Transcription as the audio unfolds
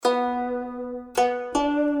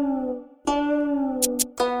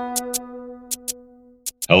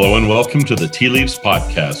Hello and welcome to the Tea Leaves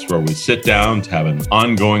Podcast, where we sit down to have an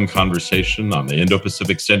ongoing conversation on the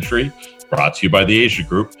Indo-Pacific century, brought to you by the Asia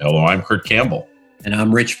Group. Hello, I'm Kurt Campbell. And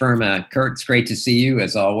I'm Rich Firma. Kurt, it's great to see you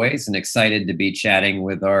as always, and excited to be chatting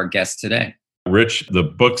with our guest today. Rich, the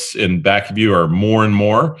books in back of you are more and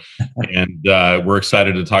more, and we're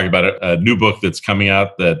excited to talk about a new book that's coming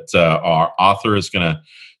out that our author is going to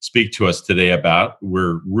speak to us today about.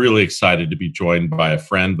 We're really excited to be joined by a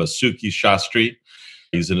friend, Vasuki Shastri.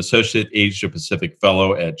 He's an Associate Asia Pacific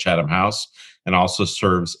Fellow at Chatham House and also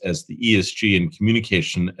serves as the ESG and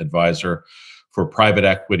Communication Advisor for private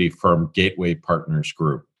equity firm Gateway Partners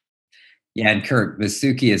Group. Yeah, and Kurt,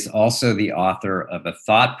 Vasuki is also the author of a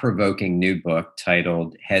thought-provoking new book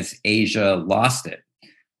titled Has Asia Lost It?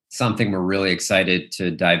 Something we're really excited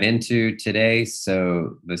to dive into today.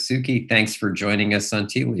 So Vasuki, thanks for joining us on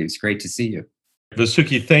Tea Leaves. Great to see you.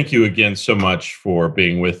 Vasuki, thank you again so much for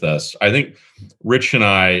being with us. I think Rich and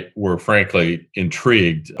I were frankly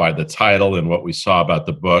intrigued by the title and what we saw about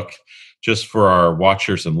the book. Just for our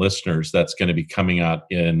watchers and listeners, that's going to be coming out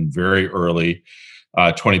in very early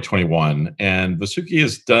 2021. And Vasuki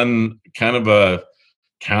has done kind of a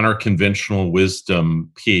counter-conventional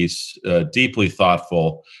wisdom piece, deeply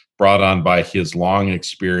thoughtful, brought on by his long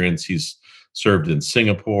experience. He's served in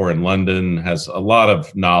Singapore and London, has a lot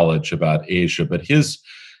of knowledge about Asia, but his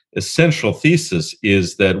essential thesis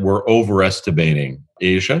is that we're overestimating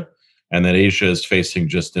Asia and that Asia is facing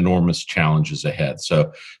just enormous challenges ahead.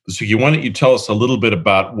 So, Vasuki, why don't you tell us a little bit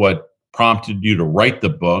about what prompted you to write the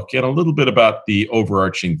book and a little bit about the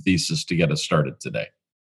overarching thesis to get us started today?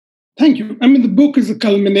 Thank you. I mean, the book is a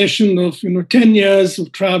culmination of 10 years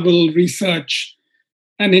of travel, research,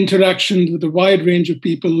 and interactions with a wide range of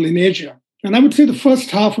people in Asia. And I would say the first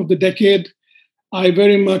half of the decade, I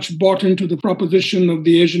very much bought into the proposition of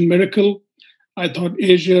the Asian miracle. I thought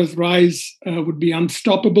Asia's rise would be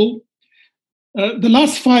unstoppable. The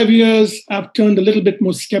last 5 years, I've turned a little bit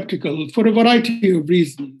more skeptical for a variety of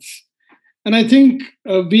reasons. And I think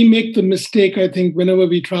we make the mistake, whenever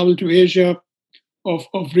we travel to Asia, of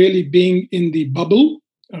really being in the bubble.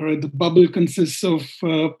 The bubble consists of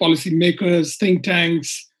policymakers, think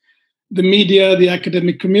tanks, the media, the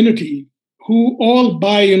academic community, who all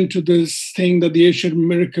buy into this thing that the Asian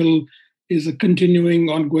miracle is a continuing,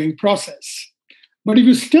 ongoing process. But if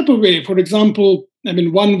you step away, for example,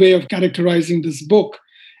 one way of characterizing this book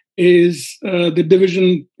is the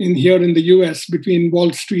division here in the US between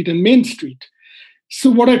Wall Street and Main Street. So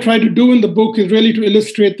what I try to do in the book is really to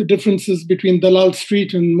illustrate the differences between Dalal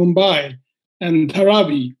Street in Mumbai and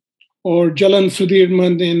Dharavi, or Jalan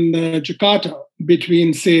Sudirman in Jakarta,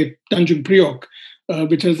 between, say, Tanjung Priok,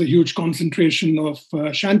 which has a huge concentration of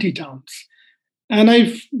shanty towns. And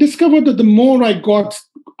I've discovered that the more I got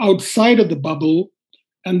outside of the bubble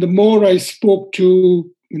and the more I spoke to,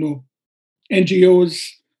 NGOs,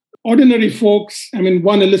 ordinary folks.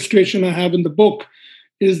 One illustration I have in the book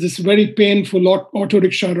is this very painful auto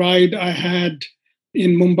rickshaw ride I had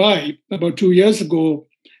in Mumbai about 2 years ago.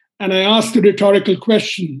 And I asked a rhetorical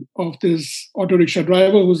question of this auto rickshaw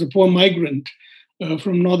driver, who was a poor migrant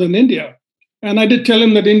from northern India. And I did tell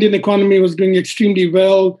him that the Indian economy was doing extremely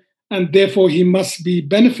well, and therefore he must be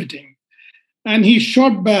benefiting. And he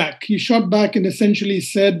shot back. He shot back and essentially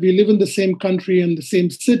said, we live in the same country and the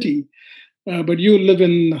same city, but you live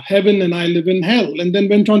in heaven and I live in hell. And then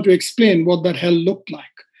went on to explain what that hell looked like.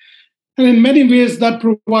 And in many ways, that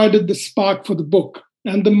provided the spark for the book.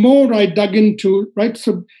 And the more I dug into,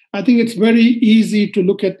 so I think it's very easy to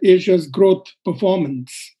look at Asia's growth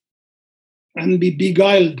performance and be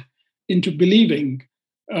beguiled into believing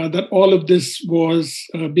that all of this was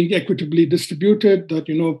being equitably distributed,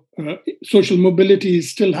 that social mobility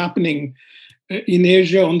is still happening in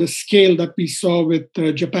Asia on the scale that we saw with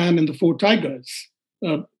Japan and the Four Tigers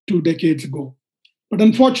 2 decades ago. But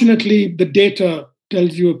unfortunately, the data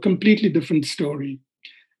tells you a completely different story.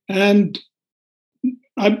 And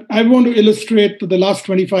I want to illustrate that the last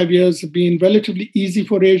 25 years have been relatively easy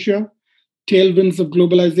for Asia, tailwinds of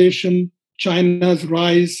globalization, China's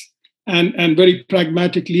rise, and very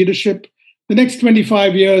pragmatic leadership. The next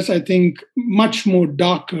 25 years, I think, much more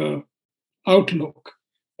darker outlook,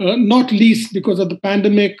 not least because of the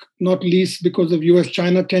pandemic, not least because of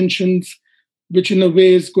US-China tensions, which in a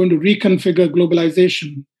way is going to reconfigure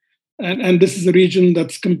globalization. And this is a region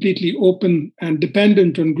that's completely open and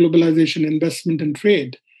dependent on globalization, investment, and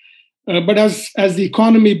trade. But as the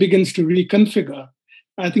economy begins to reconfigure,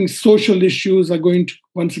 I think social issues are going to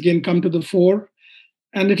once again come to the fore.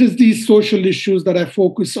 And it is these social issues that I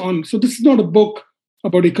focus on. So this is not a book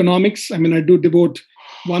about economics. I do devote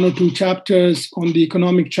 1 or 2 chapters on the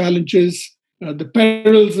economic challenges the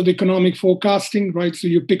perils of economic forecasting, right? So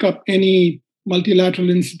you pick up any multilateral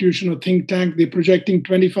institution or think tank, they're projecting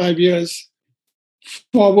 25 years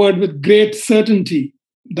forward with great certainty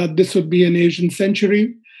that this would be an Asian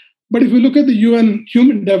century. But if you look at the UN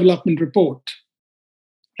Human Development Report,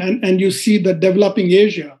 and you see that developing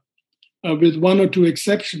Asia, with one or two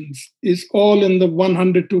exceptions, is all in the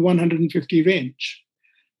 100 to 150 range.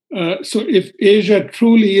 So if Asia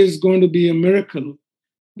truly is going to be a miracle,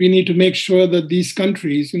 we need to make sure that these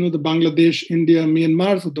countries, the Bangladesh, India,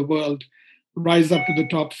 Myanmars of the world, rise up to the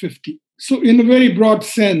top 50. So in a very broad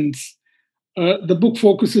sense, the book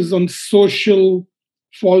focuses on social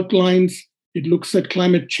fault lines. It looks at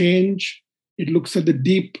climate change. It looks at the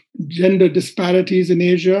deep gender disparities in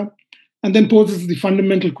Asia, and then poses the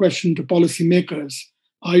fundamental question to policymakers: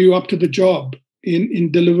 are you up to the job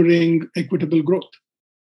in delivering equitable growth?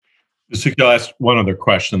 Vasuki, I'll ask one other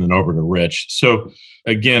question, then over to Rich. So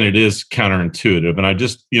again, it is counterintuitive, and I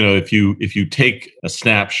just, if you take a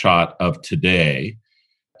snapshot of today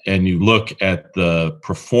and you look at the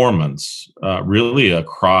performance really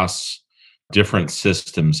across different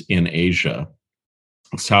systems in Asia,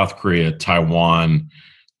 South Korea, Taiwan,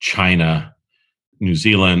 China, New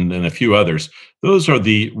Zealand, and a few others, those are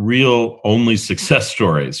the real only success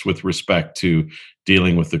stories with respect to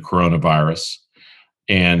dealing with the coronavirus.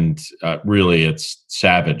 And really, it's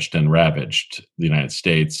savaged and ravaged the United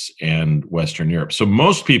States and Western Europe. So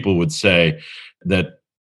most people would say that,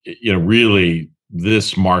 really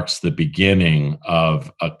this marks the beginning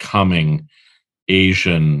of a coming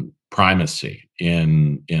Asian primacy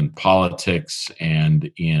in politics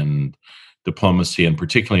and in diplomacy, and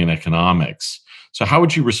particularly in economics. So how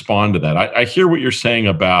would you respond to that? I hear what you're saying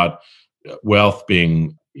about wealth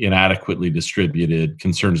being inadequately distributed,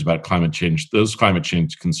 concerns about climate change. Those climate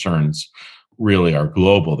change concerns really are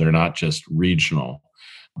global. They're not just regional.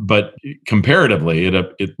 But comparatively,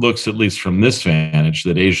 it looks, at least from this vantage,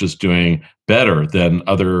 that Asia's doing better than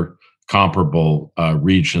other comparable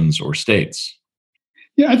regions or states.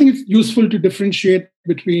 Yeah, I think it's useful to differentiate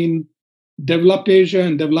between developed Asia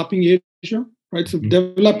and developing Asia, right? So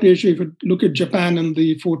developed Asia, if you look at Japan and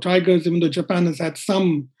the Four Tigers, even though Japan has had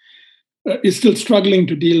is still struggling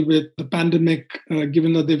to deal with the pandemic,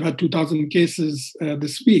 given that they've had 2,000 cases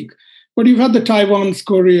this week. But you've had the Taiwans,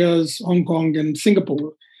 Koreas, Hong Kong, and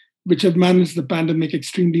Singapore, which have managed the pandemic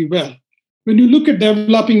extremely well. When you look at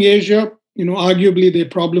developing Asia, arguably there are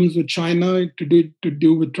problems with China to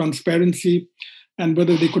do with transparency and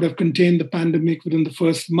whether they could have contained the pandemic within the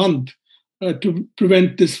first month to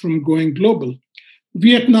prevent this from going global.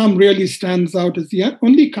 Vietnam really stands out as the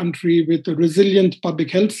only country with a resilient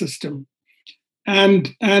public health system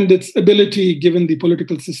and its ability, given the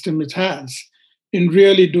political system it has, in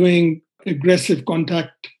really doing aggressive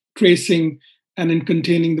contact tracing and in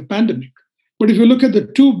containing the pandemic. But if you look at the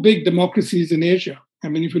two big democracies in Asia,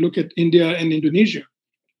 if you look at India and Indonesia,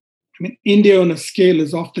 India on a scale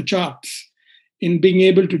is off the charts in being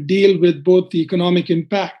able to deal with both the economic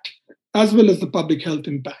impact as well as the public health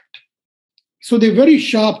impact. So there are very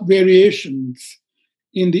sharp variations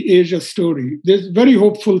in the Asia story. There's very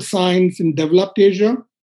hopeful signs in developed Asia,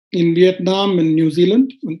 in Vietnam and New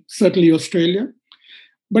Zealand, and certainly Australia.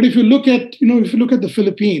 But if you look at, the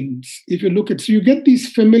Philippines, so you get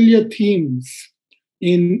these familiar themes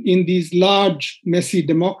in these large, messy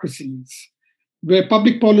democracies, where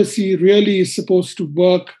public policy really is supposed to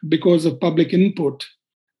work because of public input.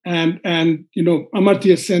 And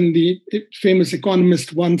Amartya Sen, the famous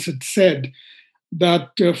economist, once had said that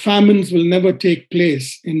famines will never take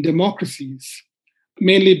place in democracies,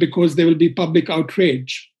 mainly because there will be public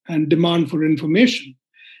outrage and demand for information.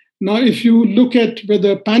 Now, if you look at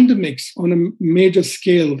whether pandemics on a major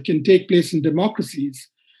scale can take place in democracies,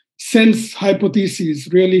 Sen's hypothesis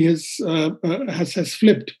really has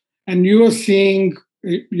flipped. And you are seeing,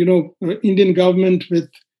 Indian government with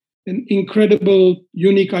an incredible,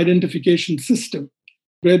 unique identification system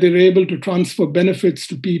where they're able to transfer benefits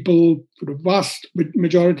to people for the vast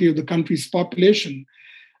majority of the country's population.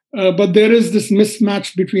 But there is this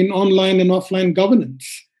mismatch between online and offline governance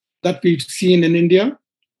that we've seen in India.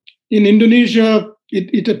 In Indonesia,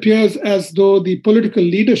 it appears as though the political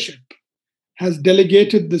leadership has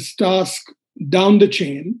delegated this task down the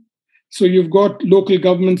chain. So you've got local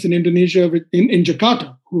governments in Indonesia, in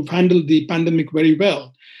Jakarta, who've handled the pandemic very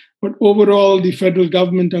well. But overall, the federal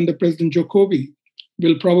government under President Jokowi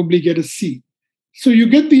will probably get a C. So you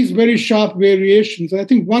get these very sharp variations. And I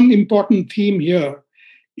think one important theme here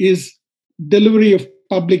is delivery of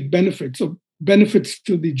public benefits, or benefits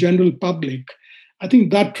to the general public. I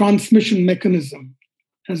think that transmission mechanism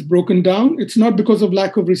has broken down. It's not because of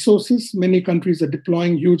lack of resources. Many countries are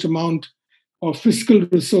deploying huge amount or fiscal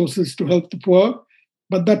resources to help the poor,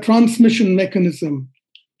 but that transmission mechanism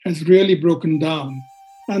has really broken down.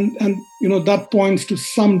 And that points to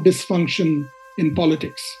some dysfunction in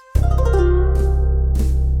politics.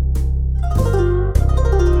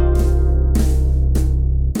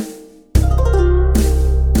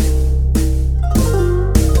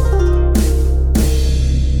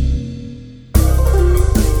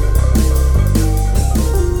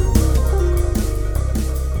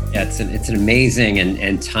 It's an amazing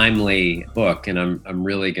and timely book, and I'm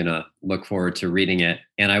really going to look forward to reading it.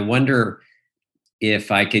 And I wonder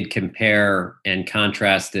if I could compare and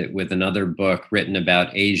contrast it with another book written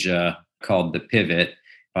about Asia called The Pivot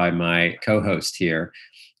by my co-host here.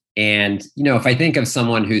 And, if I think of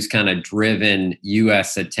someone who's kind of driven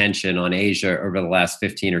U.S. attention on Asia over the last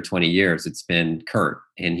 15 or 20 years, it's been Kurt.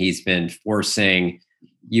 And he's been forcing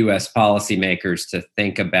U.S. policymakers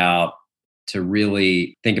to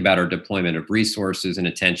really think about our deployment of resources and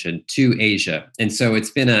attention to Asia. And so it's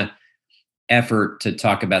been an effort to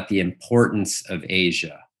talk about the importance of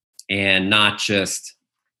Asia, and not just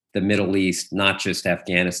the Middle East, not just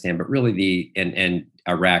Afghanistan, but really and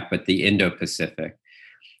Iraq, but the Indo-Pacific.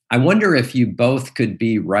 I wonder if you both could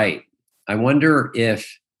be right. I wonder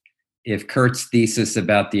if Kurt's thesis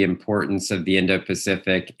about the importance of the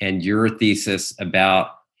Indo-Pacific and your thesis about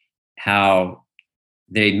how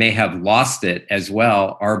they may have lost it as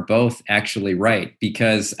well are both actually right,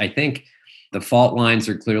 because I think the fault lines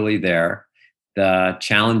are clearly there. The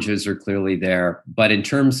challenges are clearly there. But in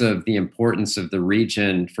terms of the importance of the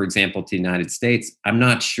region, for example, to the United States, I'm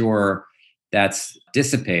not sure that's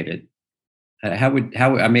dissipated. How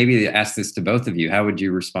maybe ask this to both of you. How would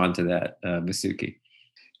you respond to that, Vasuki?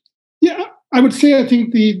 Yeah, I would say I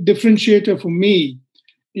think the differentiator for me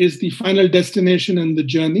is the final destination and the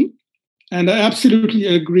journey. And I absolutely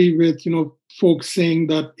agree with, folks saying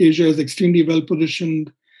that Asia is extremely well positioned.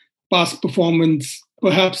 Past performance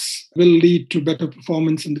perhaps will lead to better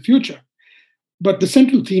performance in the future. But the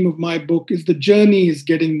central theme of my book is the journey is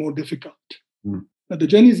getting more difficult. The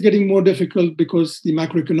journey is getting more difficult because the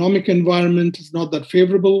macroeconomic environment is not that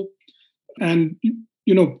favorable. And,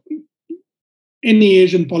 any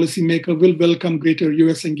Asian policymaker will welcome greater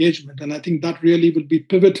US engagement. And I think that really will be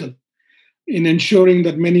pivotal in ensuring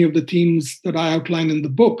that many of the themes that I outline in the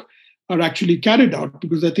book are actually carried out,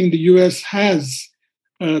 because I think the US has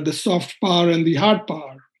the soft power and the hard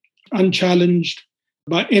power, unchallenged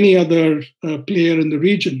by any other player in the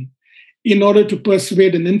region, in order to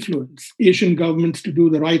persuade and influence Asian governments to do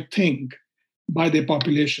the right thing by their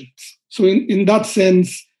populations. So in that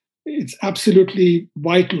sense, it's absolutely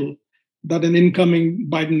vital that an incoming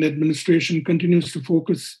Biden administration continues to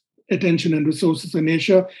focus attention and resources in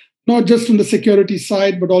Asia, not just on the security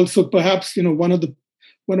side, but also perhaps,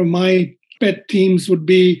 one of my pet themes would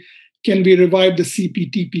be, can we revive the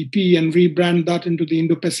CPTPP and rebrand that into the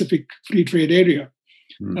Indo-Pacific Free Trade Area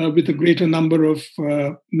with a greater number of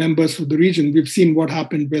members of the region? We've seen what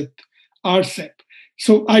happened with RCEP.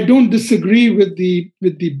 So I don't disagree with the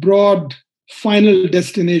broad final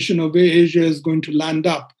destination of where Asia is going to land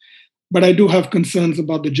up, but I do have concerns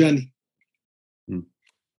about the journey.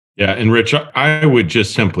 Yeah, and Rich, I would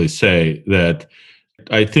just simply say that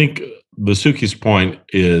I think Vasuki's point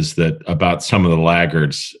is that about some of the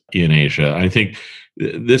laggards in Asia. I think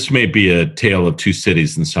this may be a tale of two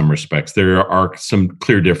cities in some respects. There are some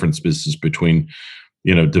clear differences between,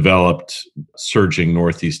 developed, surging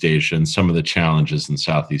Northeast Asia and some of the challenges in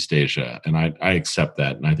Southeast Asia, and I accept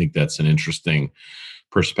that, and I think that's an interesting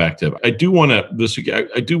perspective. I do want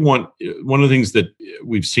one of the things that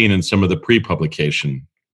we've seen in some of the pre-publication.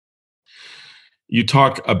 You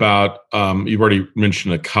talk about, you've already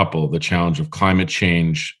mentioned a couple, the challenge of climate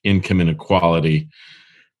change, income inequality.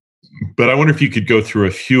 But I wonder if you could go through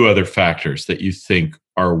a few other factors that you think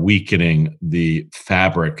are weakening the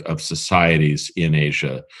fabric of societies in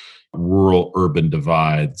Asia: rural-urban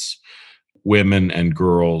divides, women and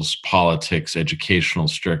girls, politics, educational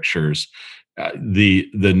strictures, the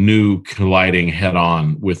new colliding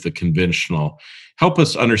head-on with the conventional. Help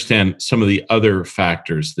us understand some of the other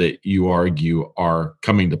factors that you argue are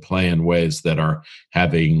coming to play in ways that are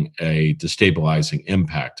having a destabilizing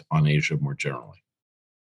impact on Asia more generally.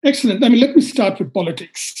 Excellent. Let me start with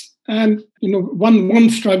politics. And, one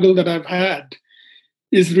struggle that I've had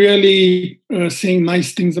is really saying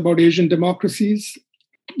nice things about Asian democracies,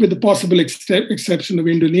 with the possible exception of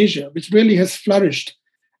Indonesia, which really has flourished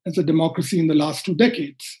as a democracy in the last 2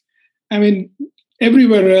 decades.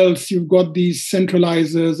 Everywhere else, you've got these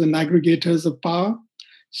centralizers and aggregators of power.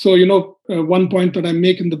 So, one point that I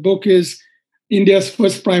make in the book is India's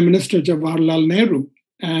first Prime Minister, Jawaharlal Nehru,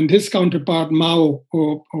 and his counterpart Mao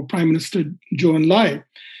or Prime Minister Zhou Enlai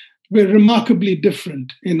were remarkably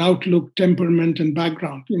different in outlook, temperament, and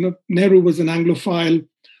background. Nehru was an Anglophile.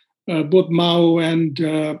 Both Mao and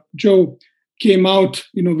Zhou came out,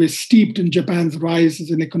 were steeped in Japan's rise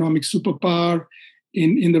as an economic superpower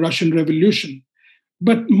in the Russian Revolution.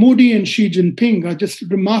 But Modi and Xi Jinping are just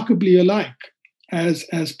remarkably alike as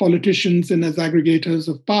politicians and as aggregators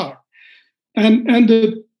of power. And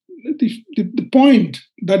the point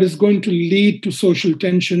that is going to lead to social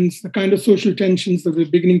tensions, the kind of social tensions that we're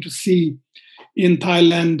beginning to see in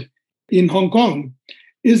Thailand, in Hong Kong,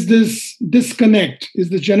 is this disconnect, is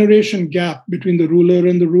the generation gap between the ruler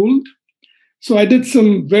and the ruled. So I did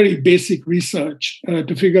some very basic research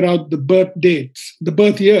to figure out the birth dates, the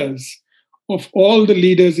birth years of all the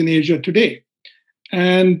leaders in Asia today.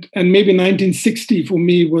 And maybe 1960 for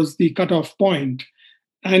me was the cutoff point.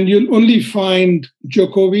 And you'll only find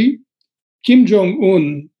Jokowi, Kim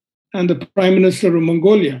Jong-un, and the Prime Minister of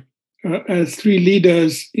Mongolia as three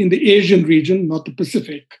leaders in the Asian region, not the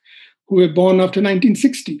Pacific, who were born after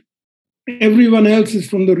 1960. Everyone else is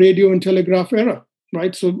from the radio and telegraph era,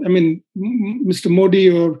 right? So, Mr.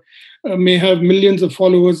 Modi may have millions of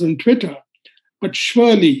followers on Twitter, but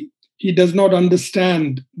surely he does not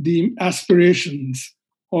understand the aspirations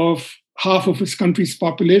of half of his country's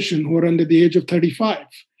population who are under the age of 35.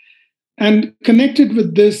 And connected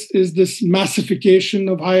with this is this massification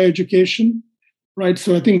of higher education, right?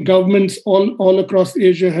 So I think governments all across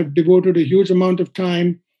Asia have devoted a huge amount of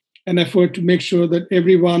time and effort to make sure that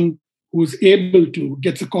everyone who's able to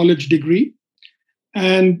gets a college degree.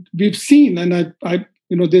 And we've seen, and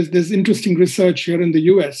there's interesting research here in the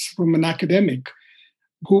US from an academic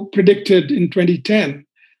who predicted in 2010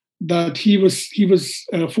 that he was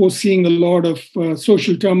foreseeing a lot of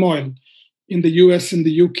social turmoil in the US and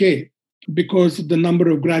the UK because of the number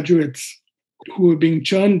of graduates who were being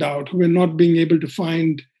churned out, who were not being able to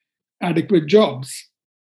find adequate jobs.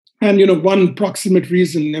 And one proximate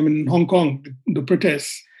reason, in Hong Kong, the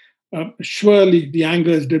protests, surely the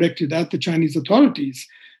anger is directed at the Chinese authorities.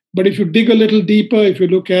 But if you dig a little deeper, if you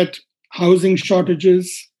look at housing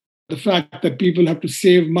shortages, the fact that people have to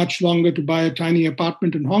save much longer to buy a tiny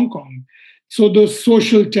apartment in Hong Kong. So those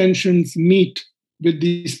social tensions meet with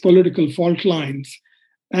these political fault lines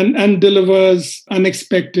and delivers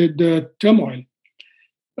unexpected turmoil.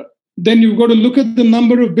 Then you've got to look at the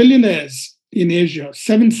number of billionaires in Asia,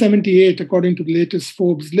 778 according to the latest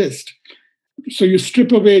Forbes list. So you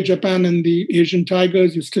strip away Japan and the Asian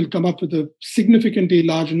tigers, you still come up with a significantly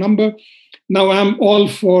large number. Now I'm all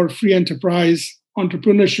for free enterprise,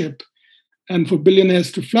 entrepreneurship, and for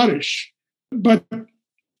billionaires to flourish. But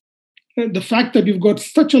the fact that you've got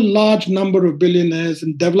such a large number of billionaires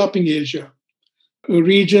in developing Asia, a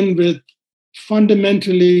region with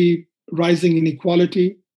fundamentally rising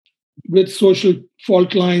inequality, with social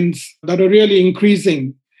fault lines that are really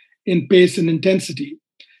increasing in pace and intensity.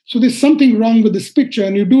 So there's something wrong with this picture.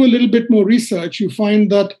 And you do a little bit more research, you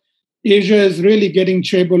find that Asia is really getting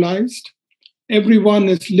chaebleized. Everyone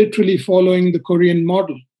is literally following the Korean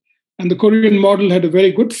model. And the Korean model had a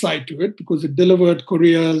very good side to it because it delivered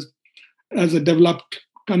Korea as a developed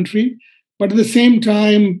country. But at the same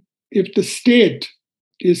time, if the state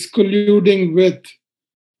is colluding with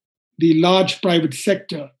the large private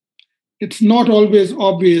sector, it's not always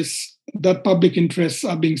obvious that public interests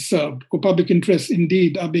are being served or public interests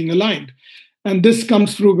indeed are being aligned. And this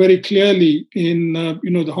comes through very clearly in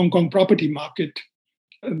the Hong Kong property market.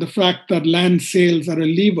 The fact that land sales are a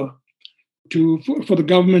lever for the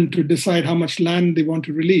government to decide how much land they want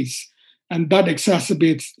to release. And that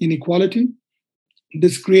exacerbates inequality.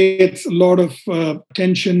 This creates a lot of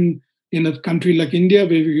tension in a country like India,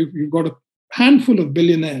 where you've got a handful of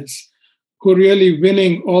billionaires who are really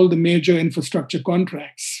winning all the major infrastructure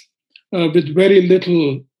contracts with very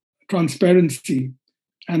little transparency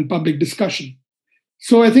and public discussion.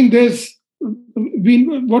 So I think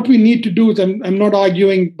what we need to do is, I'm not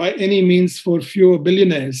arguing by any means for fewer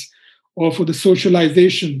billionaires or for the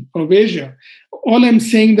socialization of Asia. All I'm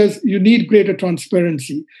saying is you need greater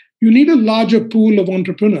transparency. You need a larger pool of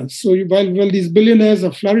entrepreneurs. So while these billionaires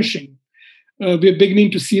are flourishing, we're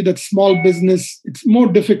beginning to see that small business, it's more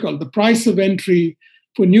difficult. The price of entry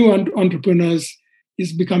for new entrepreneurs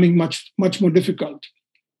is becoming much, much more difficult.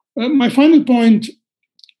 My final point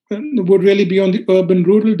would really be on the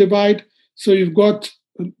urban-rural divide. So you've got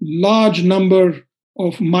a large number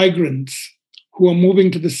of migrants who are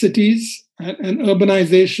moving to the cities and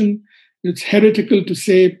urbanization. It's heretical to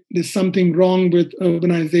say there's something wrong with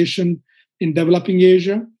urbanization in developing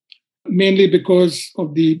Asia, mainly because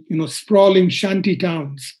of the sprawling shanty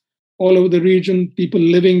towns all over the region, people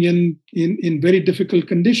living in very difficult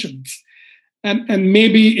conditions. And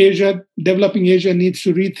maybe developing Asia needs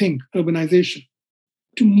to rethink urbanization,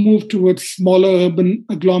 to move towards smaller urban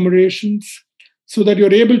agglomerations so that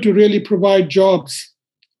you're able to really provide jobs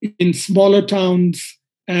in smaller towns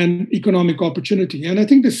and economic opportunity. And I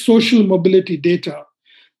think the social mobility data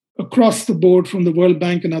across the board from the World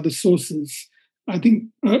Bank and other sources, I think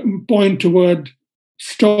point toward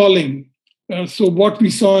stalling. So what we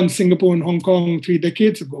saw in Singapore and Hong Kong 3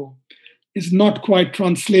 decades ago is not quite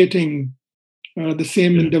translating the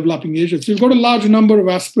same in developing Asia. So you've got a large number of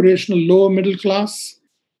aspirational lower middle class,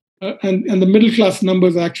 and the middle class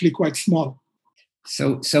numbers are actually quite small.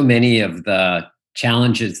 So many of the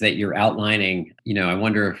challenges that you're outlining, I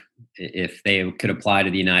wonder if they could apply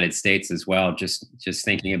to the United States as well. Just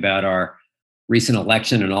thinking about our recent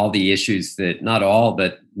election and all the issues that, not all,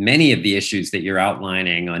 but many of the issues that you're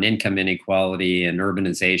outlining on income inequality and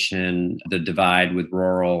urbanization, the divide with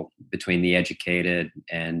rural between the educated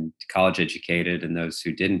and college educated and those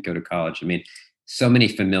who didn't go to college. I mean, so many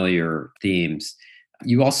familiar themes.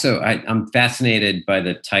 You also, I'm fascinated by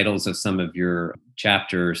the titles of some of your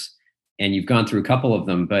chapters, and you've gone through a couple of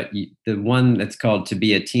them, but the one that's called "To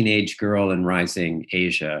Be a Teenage Girl in Rising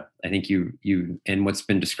Asia," I think you and what's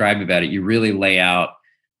been described about it, you really lay out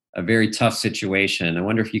a very tough situation. I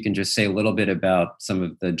wonder if you can just say a little bit about some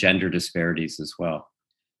of the gender disparities as well.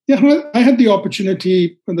 Yeah, well, I had the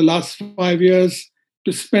opportunity in the last 5 years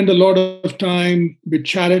to spend a lot of time with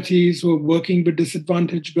charities who are working with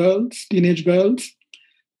disadvantaged girls, teenage girls.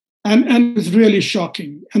 And it's really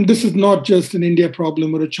shocking. And this is not just an India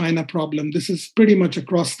problem or a China problem. This is pretty much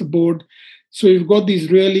across the board. So you've got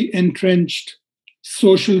these really entrenched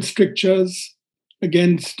social strictures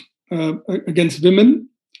against women,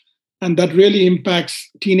 and that really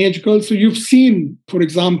impacts teenage girls. So you've seen, for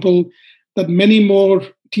example, that many more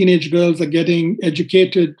teenage girls are getting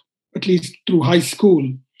educated, at least through high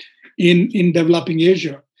school, in developing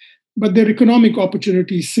Asia. But their economic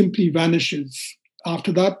opportunity simply vanishes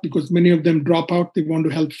after that, because many of them drop out. They want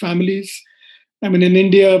to help families. I mean, in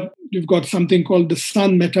India, you've got something called the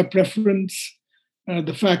son meta preference,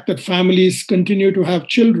 the fact that families continue to have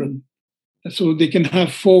children. So they can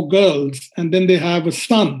have 4 girls, and then they have a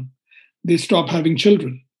son. They stop having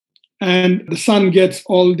children. And the son gets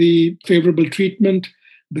all the favorable treatment.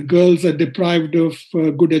 The girls are deprived of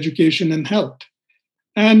good education and health.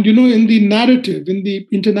 And, in the narrative, in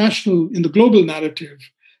the global narrative,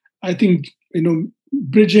 I think,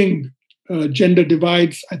 bridging gender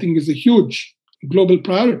divides, I think, is a huge global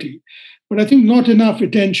priority. But I think not enough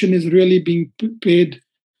attention is really being paid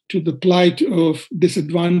to the plight of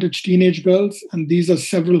disadvantaged teenage girls. And these are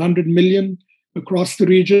several 100 million across the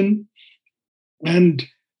region. And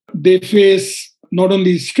they face not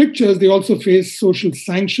only strictures, they also face social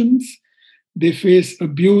sanctions. They face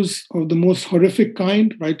abuse of the most horrific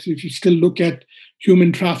kind, right? So if you still look at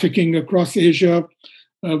human trafficking across Asia,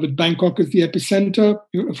 with Bangkok as the epicenter.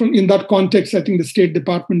 In that context, I think the State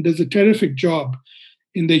Department does a terrific job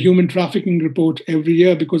in the human trafficking report every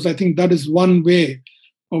year, because I think that is one way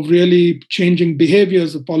of really changing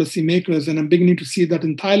behaviors of policymakers. And I'm beginning to see that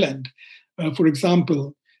in Thailand. For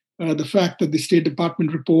example, the fact that the State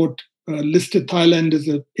Department report listed Thailand as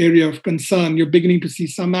an area of concern, you're beginning to see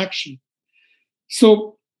some action.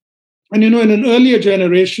 So, and in an earlier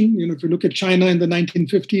generation, if you look at China in the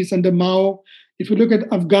 1950s under Mao, if you look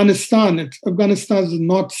at Afghanistan, Afghanistan is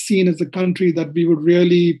not seen as a country that we would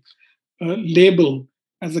really label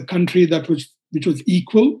as a country which was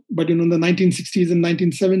equal. But in the 1960s and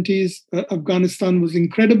 1970s, Afghanistan was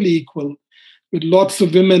incredibly equal, with lots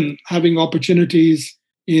of women having opportunities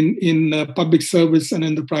in public service and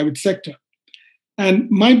in the private sector. And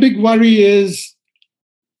my big worry is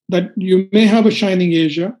that you may have a shining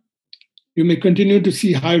Asia. You may continue to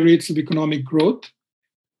see high rates of economic growth.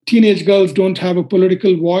 Teenage girls don't have a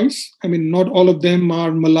political voice. I mean, not all of them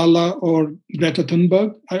are Malala or Greta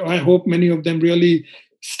Thunberg. I hope many of them really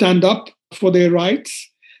stand up for their rights.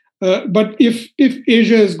 But if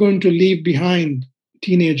Asia is going to leave behind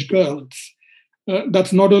teenage girls,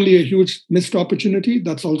 that's not only a huge missed opportunity,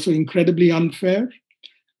 that's also incredibly unfair.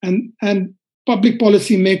 And public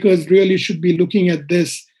policy makers really should be looking at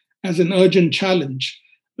this as an urgent challenge.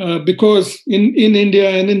 Because in India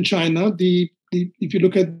and in China, if you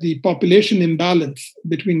look at the population imbalance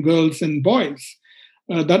between girls and boys,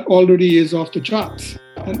 that already is off the charts.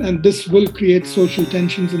 And this will create social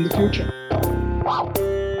tensions in the future.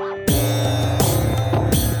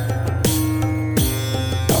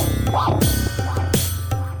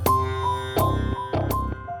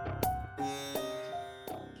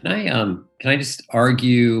 Can I just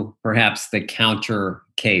argue perhaps the counter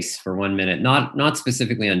case for 1 minute? Not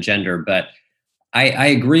specifically on gender, but I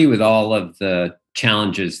agree with all of the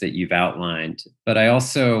challenges that you've outlined. But I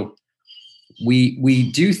also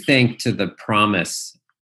we do think to the promise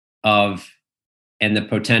of and the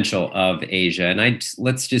potential of Asia. And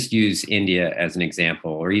let's just use India as an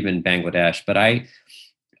example, or even Bangladesh. But I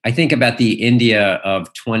think about the India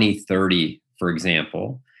of 2030, for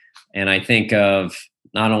example, and I think of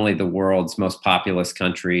not only the world's most populous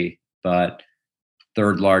country, but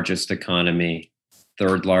third largest economy,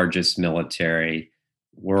 third largest military,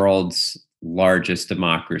 world's largest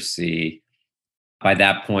democracy. By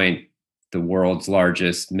that point, the world's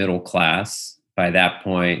largest middle class. By that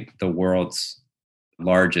point, the world's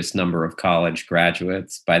largest number of college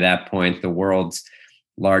graduates. By that point, the world's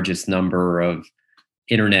largest number of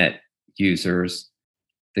internet users.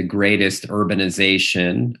 The greatest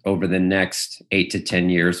urbanization over the next 8 to 10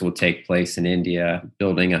 years will take place in India,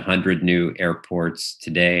 building 100 new airports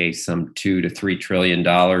today, some $2 to $3 trillion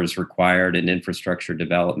required in infrastructure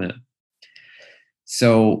development.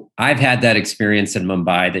 So I've had that experience in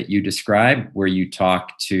Mumbai that you described, where you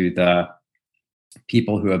talk to the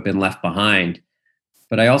people who have been left behind.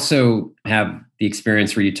 But I also have the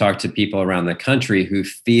experience where you talk to people around the country who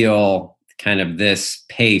feel kind of this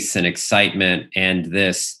pace and excitement and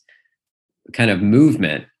this kind of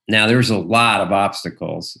movement. Now, there's a lot of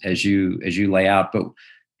obstacles as you lay out, but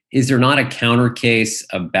is there not a counter case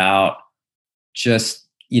about just,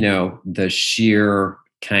 the sheer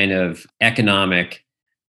kind of economic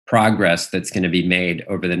progress that's going to be made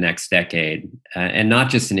over the next decade? And not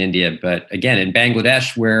just in India, but again, in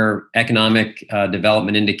Bangladesh, where economic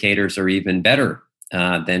development indicators are even better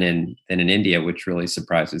than in India, which really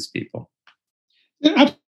surprises people.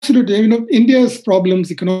 Yeah, absolutely. India's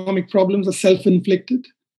problems, economic problems, are self-inflicted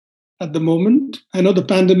at the moment. I know the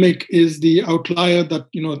pandemic is the outlier that,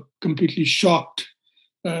 completely shocked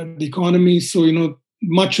the economy. So,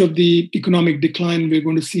 much of the economic decline we're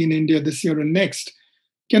going to see in India this year and next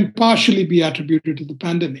can partially be attributed to the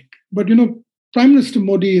pandemic. But, Prime Minister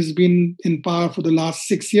Modi has been in power for the last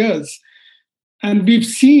 6 years. And we've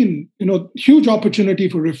seen, huge opportunity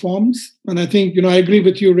for reforms. And I think, I agree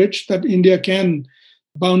with you, Rich, that India can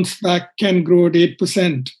bounce back, can grow at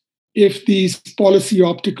 8% if these policy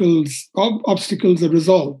obstacles are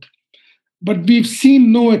resolved. But we've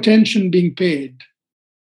seen no attention being paid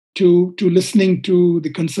to listening to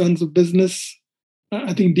the concerns of business.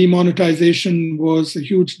 I think demonetization was a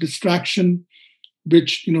huge distraction,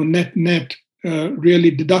 which, net really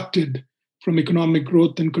deducted from economic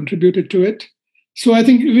growth and contributed to it. So I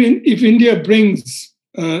think if India brings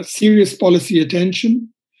serious policy attention,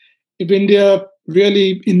 if India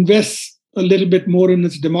really invests a little bit more in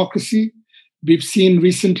its democracy, we've seen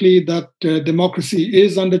recently that democracy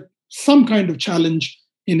is under some kind of challenge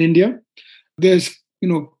in India. There's,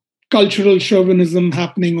 cultural chauvinism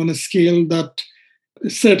happening on a scale that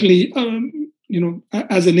certainly,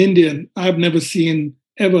 as an Indian, I've never seen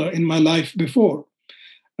ever in my life before.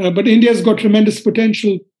 But India's got tremendous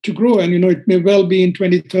potential to grow. And, it may well be in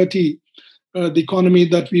 2030, the economy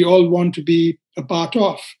that we all want to be a part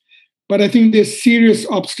of. But I think there's serious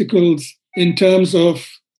obstacles in terms of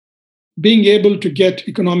being able to get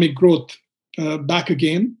economic growth back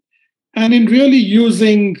again. And in really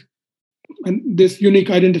using this unique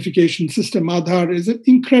identification system, Aadhaar is an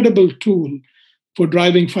incredible tool for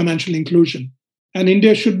driving financial inclusion. And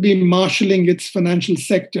India should be marshalling its financial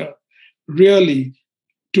sector really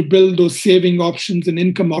to build those saving options and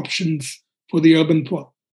income options for the urban poor.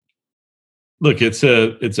 Look, it's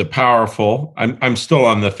a powerful, I'm still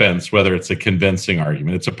on the fence whether it's a convincing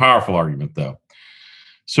argument. It's a powerful argument, though.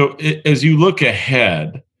 So as you look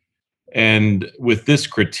ahead, and with this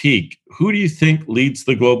critique, who do you think leads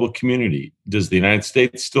the global community? Does the United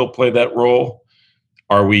States still play that role?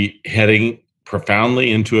 Are we heading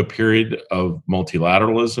profoundly into a period of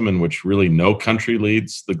multilateralism in which really no country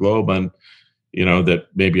leads the globe on, that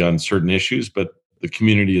maybe on certain issues, but the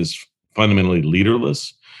community is fundamentally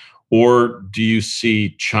leaderless? Or do you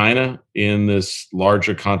see China in this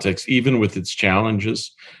larger context, even with its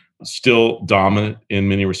challenges, still dominant in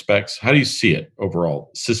many respects? How do you see it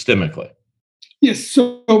overall, systemically? Yes.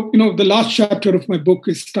 So, the last chapter of my book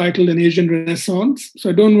is titled An Asian Renaissance.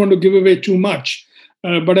 So I don't want to give away too much,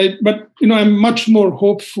 but I'm much more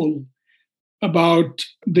hopeful about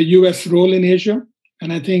the US role in Asia.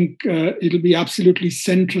 And I think it'll be absolutely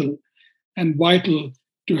central and vital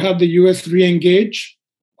to have the US re-engage.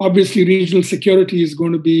 Obviously, regional security is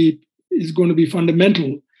going to be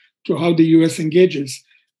fundamental to how the US engages.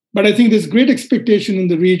 But I think there's great expectation in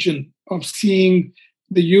the region of seeing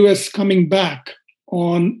the US coming back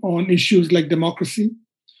on issues like democracy,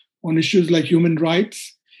 on issues like human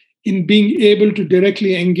rights, in being able to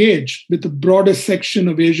directly engage with the broader section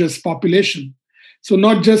of Asia's population. So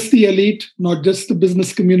not just the elite, not just the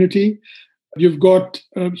business community. You've got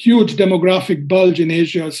a huge demographic bulge in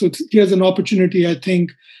Asia. So here's an opportunity, I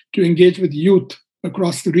think, to engage with youth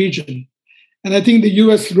across the region. And I think the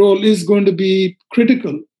US role is going to be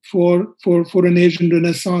critical for an Asian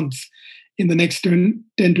renaissance in the next 10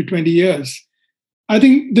 to 20 years. I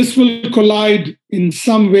think this will collide in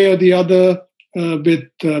some way or the other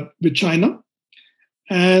with China.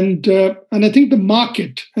 And I think the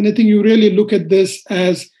market, and I think you really look at this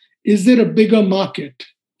as, is there a bigger market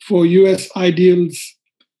for US ideals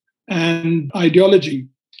and ideology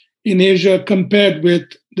in Asia compared with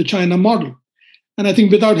the China model? And I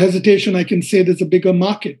think without hesitation, I can say there's a bigger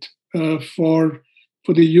market for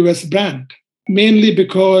the US brand, mainly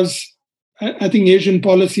because I think Asian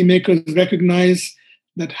policymakers recognize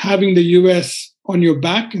that having the US on your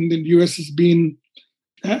back, and the US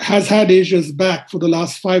has had Asia's back for the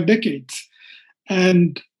last 5 decades.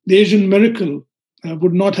 And the Asian miracle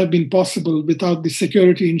would not have been possible without the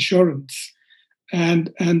security insurance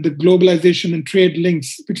and the globalization and trade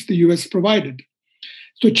links which the US provided.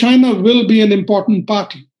 So China will be an important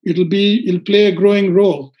party. It'll play a growing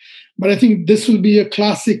role. But I think this will be a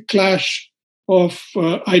classic clash of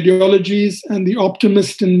ideologies, and the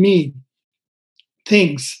optimist in me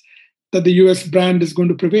thinks that the US brand is going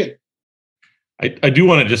to prevail. I do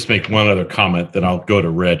want to just make one other comment, then I'll go to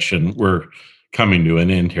Rich, and we're coming to an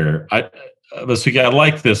end here. Vasuki, I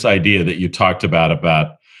like this idea that you talked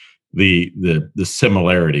about the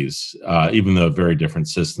similarities, even though very different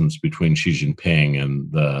systems between Xi Jinping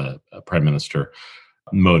and the Prime Minister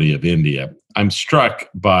Modi of India. I'm struck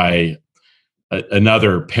by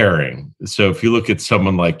another pairing. So if you look at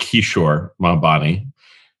someone like Kishore Mahbani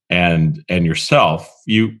and yourself,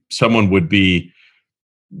 someone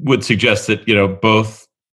would suggest that, both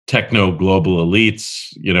techno global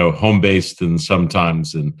elites, home-based and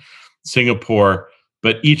sometimes in Singapore,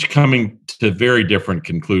 but each coming to very different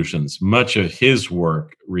conclusions. Much of his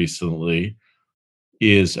work recently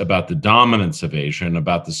is about the dominance of Asia and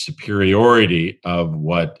about the superiority of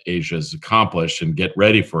what Asia has accomplished, and get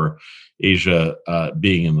ready for Asia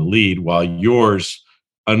being in the lead, while yours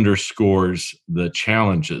underscores the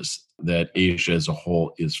challenges that Asia as a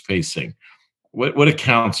whole is facing. What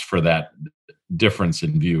accounts for that difference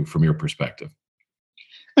in view from your perspective?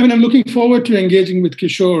 I mean, I'm looking forward to engaging with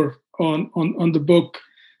Kishore on the book,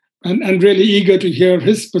 and really eager to hear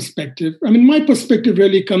his perspective. I mean, my perspective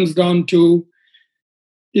really comes down to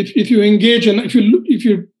if you engage and if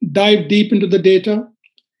you dive deep into the data,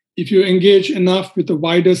 if you engage enough with the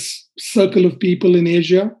widest circle of people in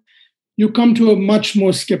Asia, you come to a much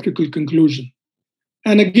more skeptical conclusion.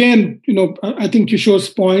 And again, I think Kishore's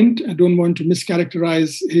point, I don't want to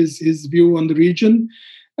mischaracterize his view on the region.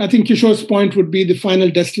 I think Kishore's point would be the final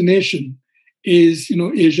destination is,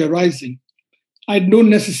 Asia rising. I don't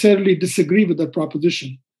necessarily disagree with that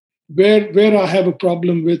proposition. Where I have a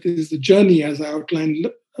problem with is the journey, as I outlined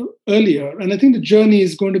earlier. And I think the journey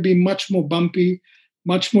is going to be much more bumpy,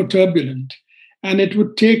 much more turbulent. And it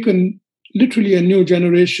would take literally a new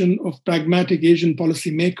generation of pragmatic Asian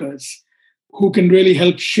policymakers who can really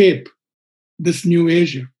help shape this new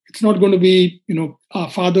Asia. It's not going to be, our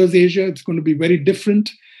father's Asia. It's going to be very different,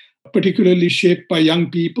 particularly shaped by young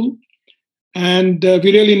people. And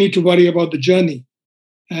we really need to worry about the journey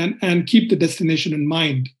and keep the destination in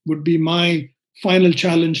mind, would be my final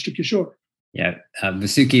challenge to Kishore. Yeah.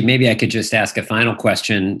 Vasuki, maybe I could just ask a final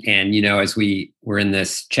question. And, as we're in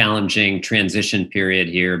this challenging transition period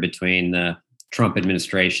here between the Trump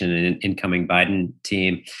administration and incoming Biden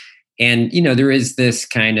team, and, there is this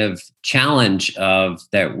kind of challenge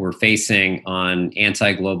that we're facing on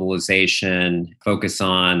anti-globalization, focus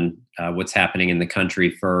on what's happening in the country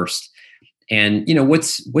first. And,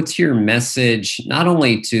 what's your message, not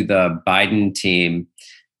only to the Biden team,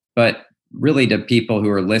 but really to people who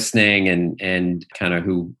are listening and kind of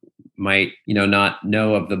who might, not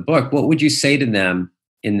know of the book? What would you say to them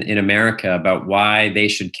in America about why they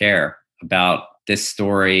should care about this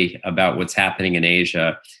story, about what's happening in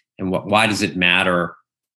Asia? And why does it matter?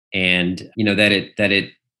 And that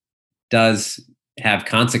it does have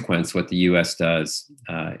consequence what the U.S. does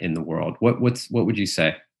in the world. What would you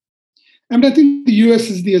say? I think the U.S.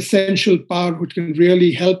 is the essential power which can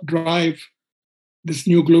really help drive this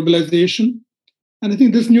new globalization. And I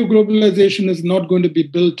think this new globalization is not going to be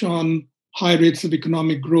built on high rates of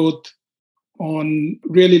economic growth, on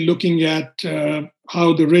really looking at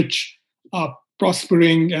how the rich are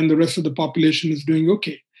prospering and the rest of the population is doing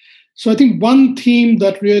okay. So I think one theme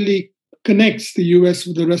that really connects the US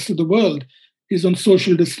with the rest of the world is on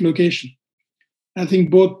social dislocation. I think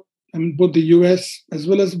both the US as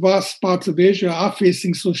well as vast parts of Asia are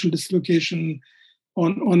facing social dislocation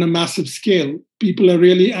on a massive scale. People are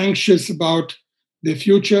really anxious about their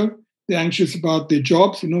future. They're anxious about their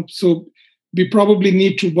jobs, So we probably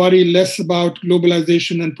need to worry less about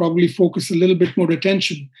globalization and probably focus a little bit more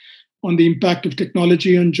attention on the impact of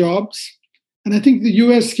technology on jobs. And I think the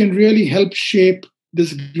US can really help shape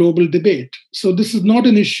this global debate. So this is not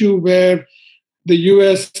an issue where the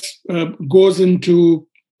US goes into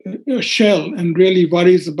a shell and really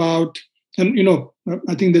worries about, and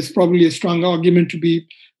I think there's probably a strong argument to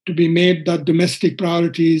be made that domestic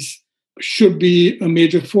priorities should be a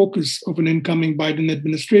major focus of an incoming Biden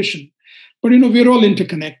administration. But we're all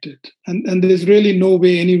interconnected, and there's really no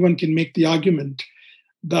way anyone can make the argument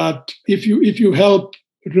that if you help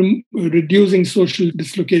reducing social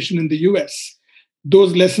dislocation in the US,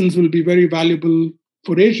 those lessons will be very valuable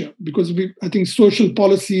for Asia, because I think social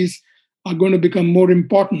policies are going to become more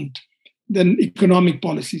important than economic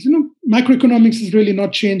policies. Macroeconomics has really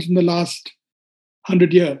not changed in the last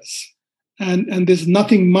 100 years. And there's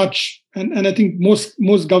nothing much. And I think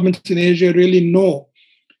most governments in Asia really know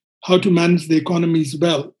how to manage the economies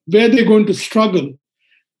well. Where they're going to struggle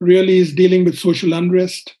really is dealing with social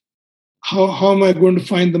unrest. How am I going to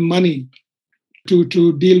find the money to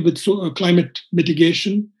deal with climate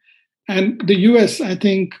mitigation? And the US, I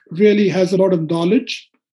think, really has a lot of knowledge.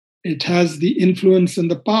 It has the influence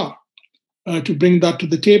and the power to bring that to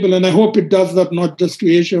the table. And I hope it does that not just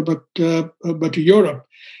to Asia, but to Europe.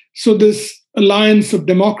 So this alliance of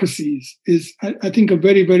democracies is, I think, a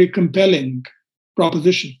very, very compelling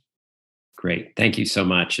proposition. Great. Thank you so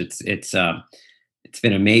much. It's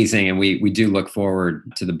been amazing. And we do look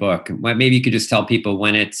forward to the book. Maybe you could just tell people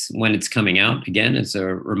when it's coming out again as a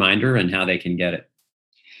reminder and how they can get it.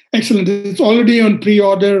 Excellent. It's already on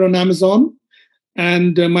pre-order on Amazon.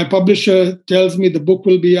 And my publisher tells me the book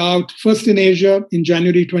will be out first in Asia in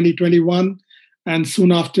January 2021, and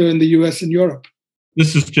soon after in the US and Europe.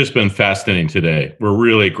 This has just been fascinating today. We're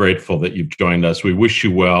really grateful that you've joined us. We wish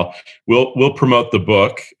you well. We'll promote the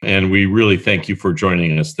book, and we really thank you for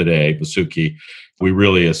joining us today, Vasuki. We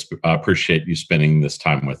really appreciate you spending this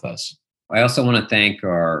time with us. I also want to thank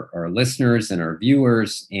our listeners and our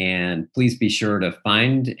viewers, and please be sure to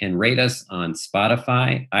find and rate us on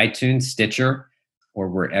Spotify, iTunes, Stitcher, or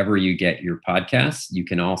wherever you get your podcasts. You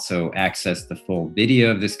can also access the full video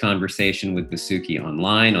of this conversation with Vasuki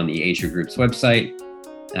online on the Asia Group's website.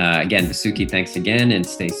 Again, Vasuki, thanks again, and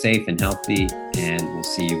stay safe and healthy, and we'll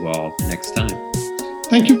see you all next time.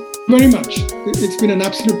 Thank you very much. It's been an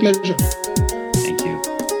absolute pleasure.